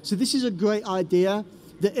 So this is a great idea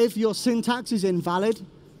that if your syntax is invalid,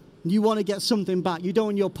 you want to get something back. You don't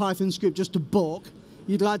want your Python script just to balk.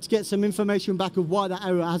 You'd like to get some information back of why that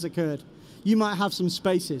error has occurred. You might have some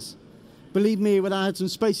spaces. Believe me, when I had some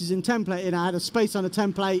spaces in template and I had a space on a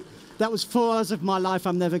template, that was 4 hours of my life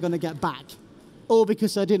I'm never going to get back. All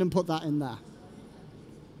because I didn't put that in there.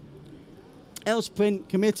 Else print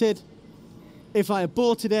committed. If I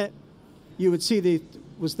aborted it, you would see that it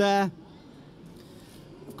was there.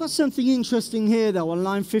 I've got something interesting here though on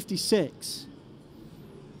line 56.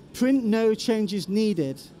 Print no changes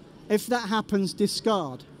needed. If that happens,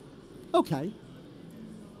 discard. Okay.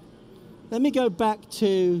 Let me go back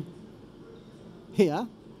to here.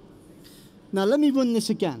 Now let me run this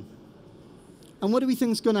again. And what do we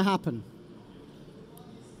think is going to happen?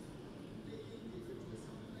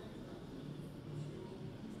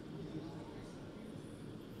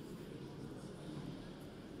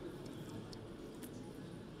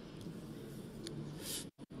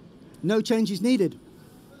 No changes needed.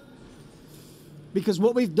 Because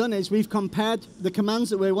what we've done is we've compared the commands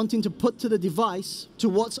that we're wanting to put to the device to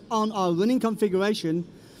what's on our running configuration.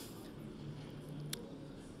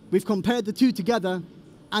 We've compared the two together,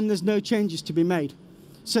 and there's no changes to be made.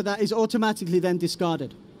 So that is automatically then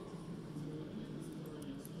discarded.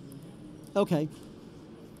 Okay.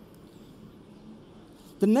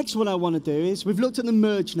 The next one I want to do is, we've looked at the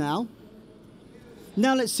merge now.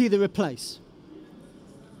 Now let's see the replace.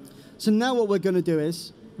 So now what we're going to do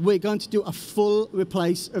is, we're going to do a full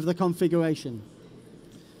replace of the configuration.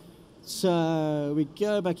 So we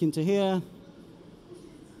go back into here.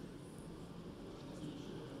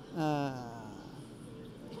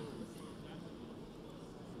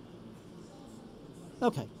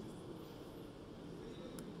 Okay.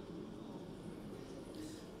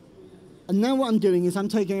 And now what I'm doing is I'm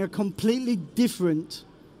taking a completely different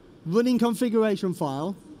running configuration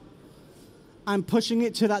file, I'm pushing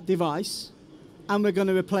it to that device, and we're going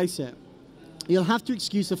to replace it. You'll have to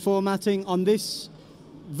excuse the formatting on this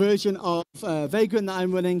version of Vagrant that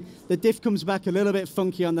I'm running. The diff comes back a little bit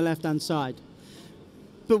funky on the left-hand side.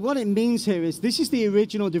 But what it means here is this is the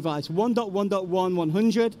original device.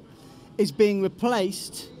 1.1.1.100 is being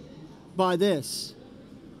replaced by this.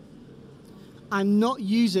 I'm not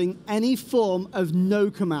using any form of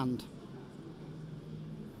no command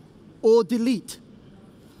or delete.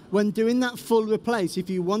 When doing that full replace, if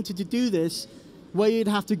you wanted to do this, where you'd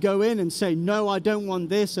have to go in and say, no, I don't want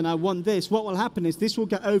this and I want this, what will happen is this will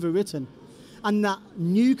get overwritten. And that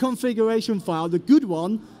new configuration file, the good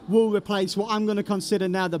one, will replace what I'm going to consider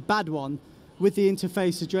now the bad one with the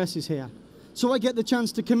interface addresses here. So I get the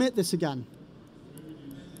chance to commit this again.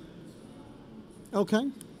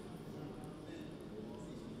 Okay.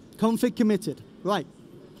 Config committed. Right.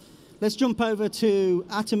 Let's jump over to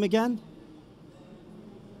Atom again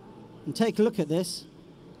and take a look at this.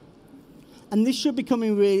 And this should be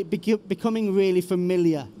becoming really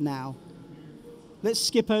familiar now. Let's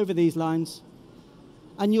skip over these lines.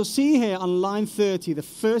 And you'll see here on line 30, the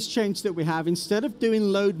first change that we have, instead of doing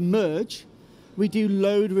load merge, we do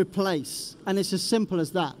load replace. And it's as simple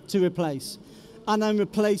as that, to replace. And I'm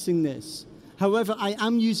replacing this. However, I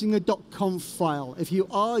am using a .conf file. If you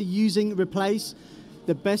are using replace,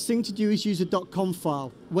 the best thing to do is use a .conf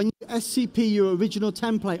file. When you SCP your original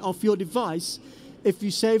template off your device, if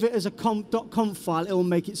you save it as a .conf file, it will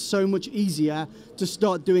make it so much easier to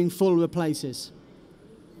start doing full replaces.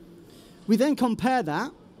 We then compare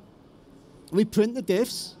that. We print the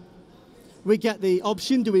diffs. We get the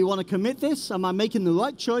option, do we want to commit this? Am I making the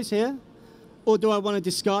right choice here? Or do I want to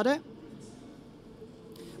discard it?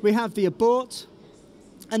 We have the abort.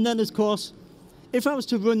 And then, of course, if I was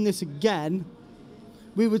to run this again,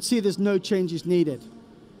 we would see there's no changes needed.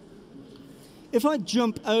 If I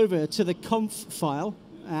jump over to the conf file,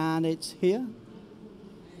 and it's here,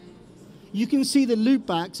 you can see the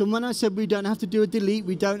loopbacks. And when I said we don't have to do a delete,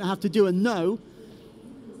 we don't have to do a no,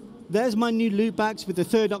 there's my new loopbacks with the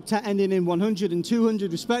third octet ending in 100 and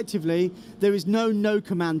 200 respectively. There is no no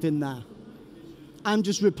command in there. I'm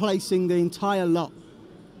just replacing the entire lot.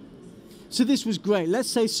 So this was great. Let's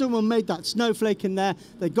say someone made that snowflake in there,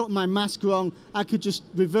 they got my mask wrong, I could just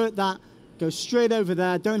revert that, go straight over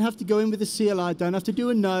there, don't have to go in with the CLI, don't have to do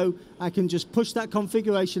a no, I can just push that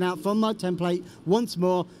configuration out from my template once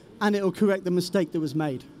more, and it'll correct the mistake that was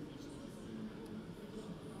made.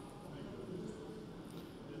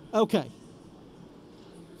 Okay,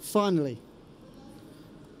 finally,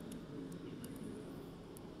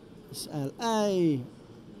 SLA.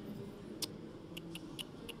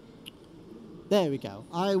 There we go.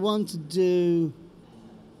 I want to do...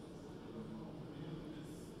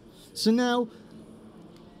 So now,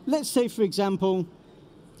 let's say, for example,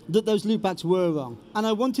 that those loopbacks were wrong, and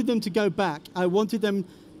I wanted them to go back. I wanted them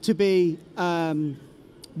to be 1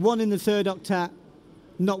 in the third octet,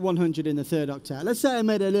 not 100 in the third octet. Let's say I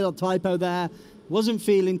made a little typo there, wasn't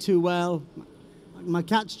feeling too well. My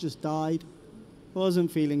cat's just died.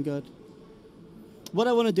 Wasn't feeling good. What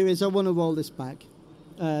I want to do is I want to roll this back.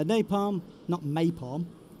 NAPALM, not MAPALM.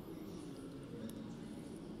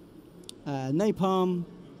 NAPALM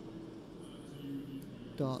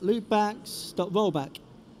dot loopbacks dot rollback.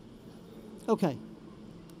 Okay.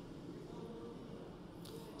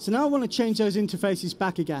 So now I want to change those interfaces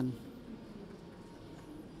back again.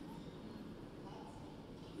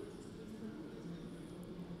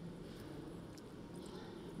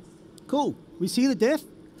 Cool. We see the diff.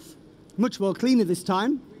 Much more cleaner this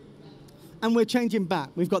time. And we're changing back.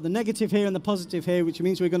 We've got the negative here and the positive here, which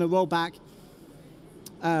means we're going to roll back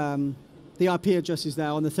the IP addresses there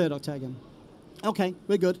on the third octet again. OK,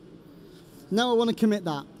 we're good. Now I want to commit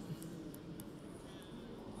that.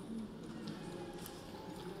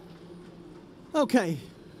 OK.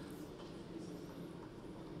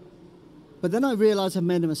 But then I realized I've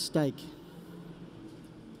made a mistake.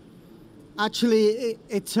 Actually,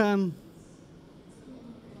 it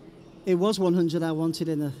was 100 I wanted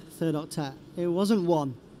in the third octet. It wasn't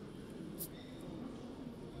 1.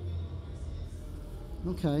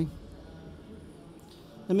 OK.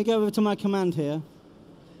 Let me go over to my command here.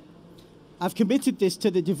 I've committed this to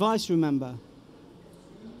the device, remember.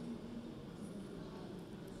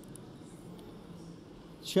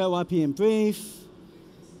 Show IP in brief.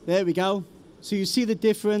 There we go. So you see the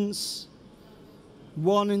difference.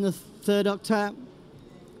 1 in the third octet.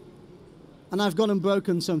 And I've gone and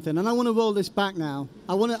broken something, and I want to roll this back now.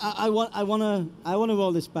 I want to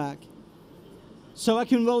roll this back. So I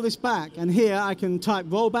can roll this back, and here I can type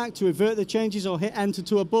rollback to revert the changes or hit enter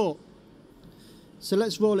to abort. So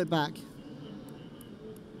let's roll it back.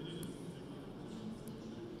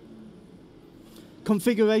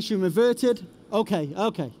 Configuration reverted. Okay,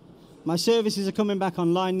 okay. My services are coming back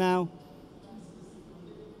online now.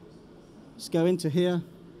 Let's go into here.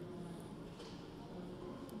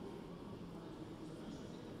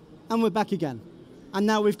 And we're back again. And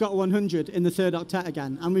now we've got 100 in the third octet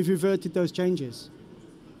again, and we've reverted those changes.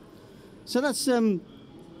 So that's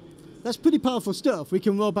pretty powerful stuff. We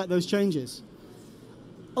can roll back those changes.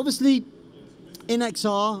 Obviously, in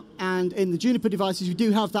XR and in the Juniper devices, we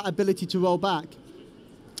do have that ability to roll back.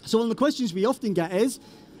 So one of the questions we often get is,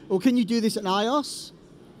 well, can you do this in iOS?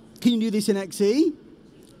 Can you do this in XE?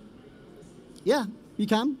 Yeah, you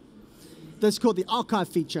can. That's called the archive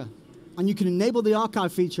feature. And you can enable the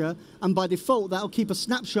archive feature, and by default, that'll keep a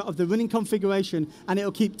snapshot of the running configuration, and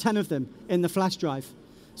it'll keep 10 of them in the flash drive.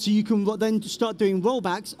 So you can then start doing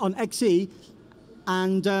rollbacks on XE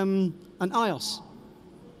and iOS,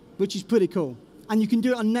 which is pretty cool. And you can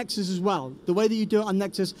do it on Nexus as well. The way that you do it on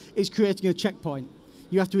Nexus is creating a checkpoint.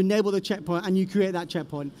 You have to enable the checkpoint, and you create that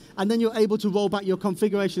checkpoint. And then you're able to roll back your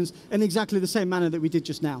configurations in exactly the same manner that we did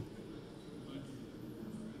just now.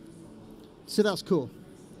 So that's cool.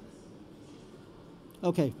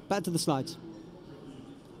 OK, back to the slides.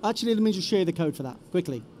 Actually, let me just show you the code for that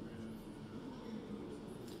quickly.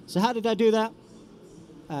 So how did I do that?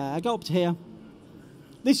 I go up to here.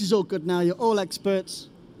 This is all good now. You're all experts.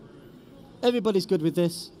 Everybody's good with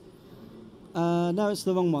this. No, it's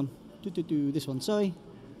the wrong one. This one, sorry.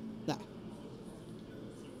 There.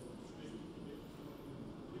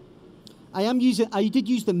 I did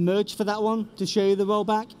use the merge for that one to show you the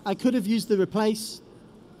rollback. I could have used the replace.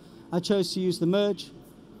 I chose to use the merge.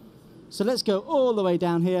 So let's go all the way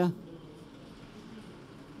down here.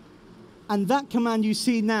 And that command you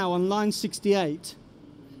see now on line 68,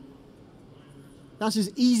 that's as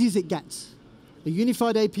easy as it gets. The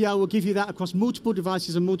unified API will give you that across multiple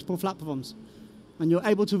devices and multiple platforms. And you're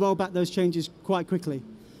able to roll back those changes quite quickly.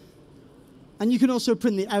 And you can also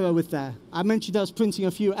print the error with there. I mentioned I was printing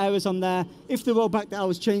a few errors on there. If the rollback that I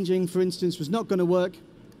was changing, for instance, was not going to work,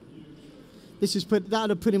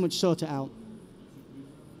 that'll pretty much sort it out.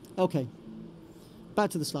 OK,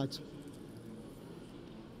 back to the slides.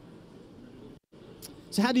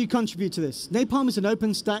 So how do you contribute to this? NAPALM is an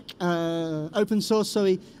open source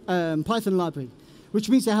Python library, which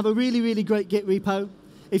means they have a really, really great Git repo.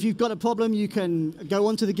 If you've got a problem, you can go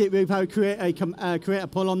onto the Git repo, create a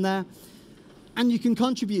pull on there, and you can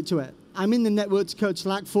contribute to it. I'm in the Network Code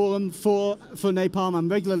Slack forum for NAPALM. I'm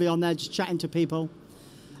regularly on there just chatting to people.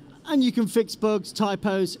 And you can fix bugs,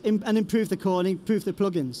 typos, and improve the core and improve the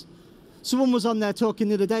plugins. Someone was on there talking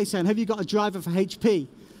the other day saying, have you got a driver for HP?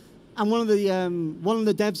 And one of the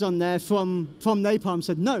devs on there from NAPALM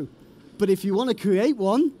said, no. But if you want to create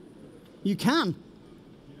one, you can.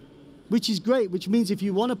 Which is great, which means if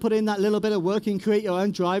you want to put in that little bit of work and create your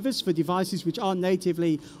own drivers for devices which aren't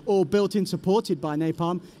natively or built-in supported by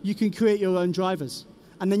NAPALM, you can create your own drivers.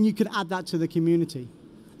 And then you can add that to the community.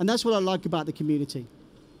 And that's what I like about the community.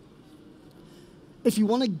 If you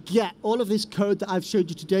want to get all of this code that I've showed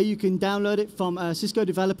you today, you can download it from Cisco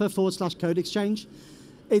Developer /Code Exchange.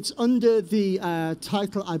 It's under the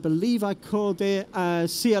title, I believe I called it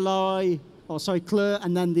CLI, CLR,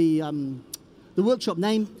 and then the workshop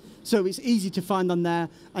name. So it's easy to find on there,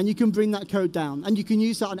 and you can bring that code down. And you can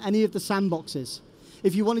use that on any of the sandboxes.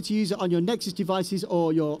 If you wanted to use it on your Nexus devices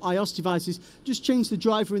or your iOS devices, just change the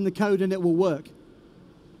driver in the code and it will work.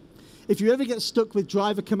 If you ever get stuck with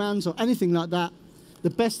driver commands or anything like that, the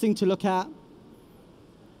best thing to look at,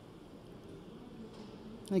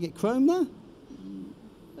 can I get Chrome there?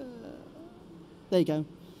 There you go,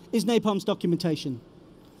 is NAPALM's documentation.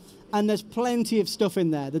 And there's plenty of stuff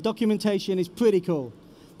in there. The documentation is pretty cool.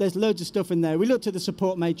 There's loads of stuff in there. We looked at the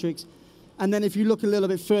support matrix. And then if you look a little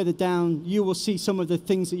bit further down, you will see some of the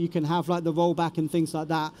things that you can have, like the rollback and things like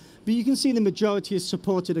that. But you can see the majority is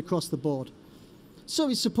supported across the board. So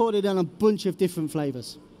it's supported in a bunch of different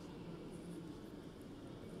flavors.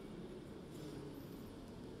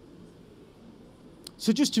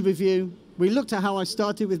 So just to review, we looked at how I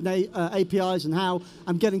started with APIs and how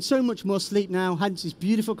I'm getting so much more sleep now, hence this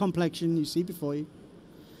beautiful complexion you see before you.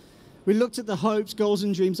 We looked at the hopes, goals,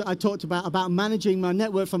 and dreams that I talked about managing my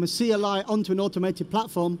network from a CLI onto an automated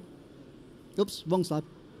platform. Oops, wrong slide.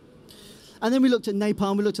 And then we looked at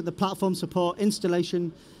NAPALM, we looked at the platform support,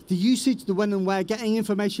 installation, the usage, the when and where, getting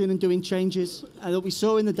information and doing changes that we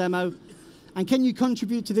saw in the demo. And can you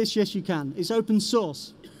contribute to this? Yes, you can. It's open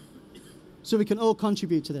source. So we can all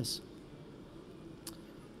contribute to this.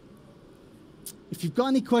 If you've got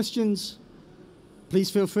any questions, please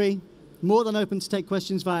feel free. More than open to take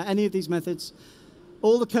questions via any of these methods.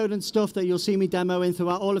 All the code and stuff that you'll see me demoing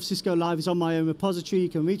throughout all of Cisco Live is on my own repository. You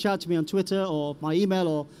can reach out to me on Twitter or my email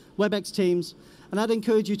or WebEx Teams. And I'd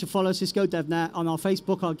encourage you to follow Cisco DevNet on our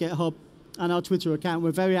Facebook, our GitHub, and our Twitter account.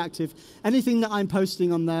 We're very active. Anything that I'm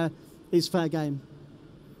posting on there is fair game.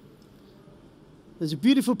 There's a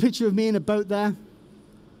beautiful picture of me in a boat there,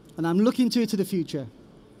 and I'm looking to the future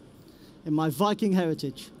in my Viking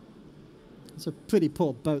heritage. It's a pretty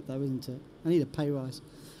poor boat, though, isn't it? I need a pay rise.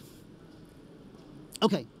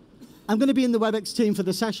 OK. I'm going to be in the WebEx team for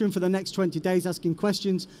the session for the next 20 days asking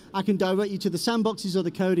questions. I can direct you to the sandboxes or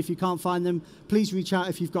the code if you can't find them. Please reach out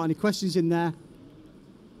if you've got any questions in there.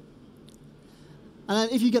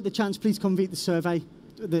 And if you get the chance, please complete the survey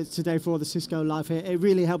today for the Cisco Live here. It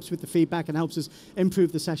really helps with the feedback and helps us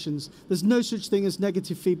improve the sessions. There's no such thing as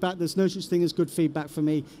negative feedback. There's no such thing as good feedback for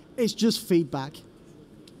me. It's just feedback.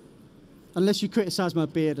 Unless you criticize my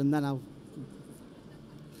beard, and then I'll...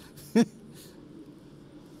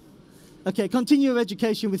 OK, continue your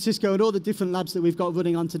education with Cisco and all the different labs that we've got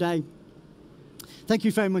running on today. Thank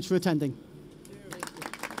you very much for attending.